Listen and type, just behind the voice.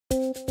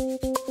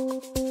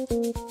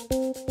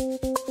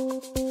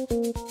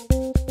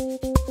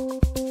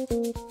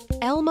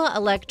Elma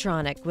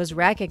Electronic was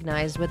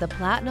recognized with a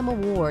Platinum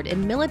Award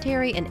in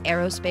Military and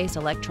Aerospace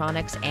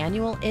Electronics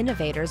Annual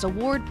Innovators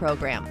Award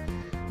Program.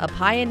 A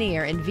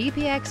pioneer in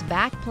VPX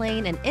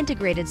backplane and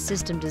integrated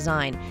system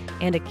design,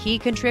 and a key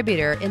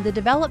contributor in the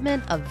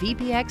development of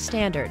VPX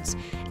standards,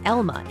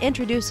 Elma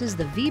introduces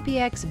the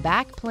VPX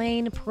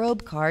Backplane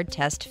probe card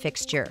test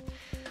fixture.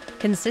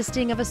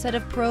 Consisting of a set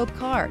of probe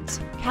cards,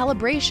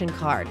 calibration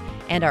card,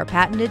 and our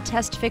patented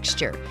test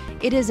fixture,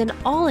 it is an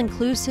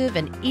all-inclusive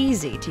and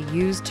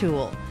easy-to-use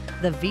tool.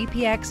 The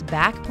VPX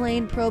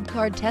Backplane probe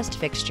card test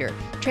fixture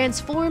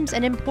transforms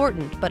an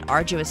important but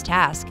arduous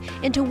task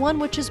into one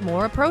which is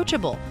more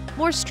approachable,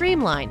 more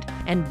streamlined,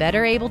 and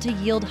better able to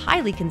yield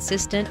highly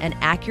consistent and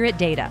accurate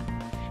data.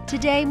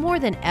 Today, more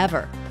than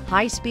ever,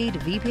 high-speed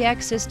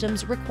VPX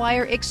systems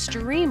require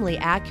extremely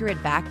accurate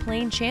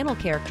backplane channel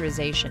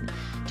characterization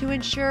to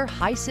ensure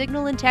high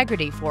signal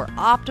integrity for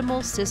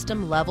optimal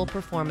system-level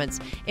performance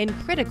in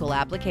critical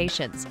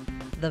applications.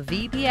 The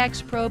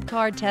VPX probe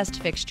card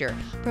test fixture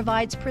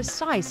provides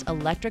precise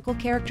electrical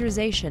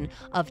characterization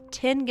of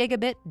 10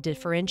 gigabit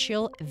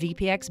differential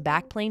VPX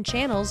backplane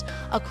channels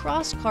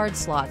across card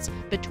slots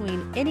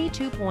between any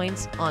 2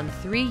 points on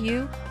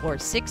 3U or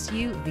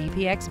 6U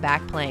VPX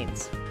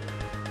backplanes.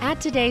 At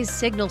today's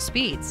signal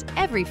speeds,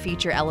 every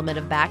feature element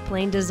of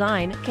backplane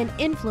design can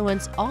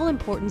influence all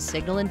important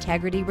signal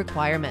integrity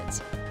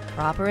requirements.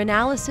 Proper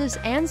analysis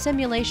and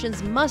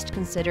simulations must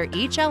consider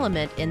each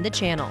element in the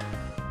channel.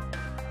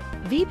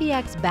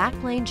 VPX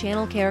backplane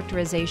channel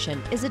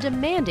characterization is a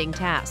demanding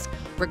task,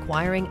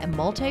 requiring a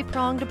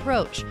multi-pronged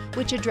approach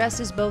which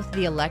addresses both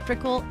the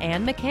electrical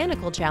and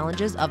mechanical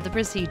challenges of the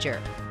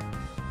procedure.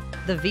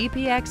 The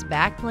VPX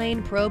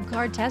Backplane probe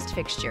card test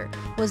fixture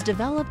was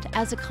developed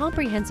as a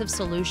comprehensive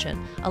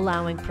solution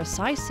allowing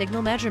precise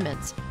signal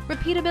measurements,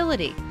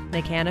 repeatability,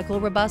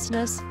 mechanical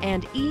robustness,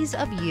 and ease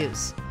of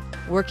use.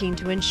 Working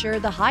to ensure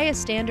the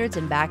highest standards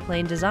in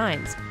backplane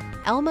designs,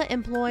 Elma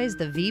employs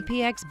the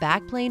VPX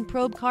Backplane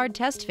probe card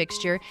test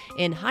fixture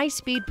in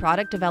high-speed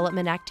product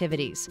development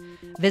activities.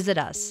 Visit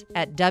us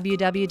at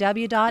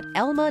www.elma.com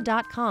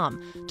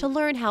to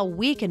learn how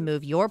we can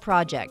move your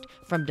project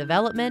from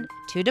development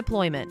to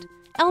deployment.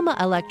 Elma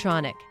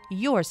Electronic,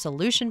 your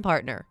solution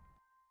partner.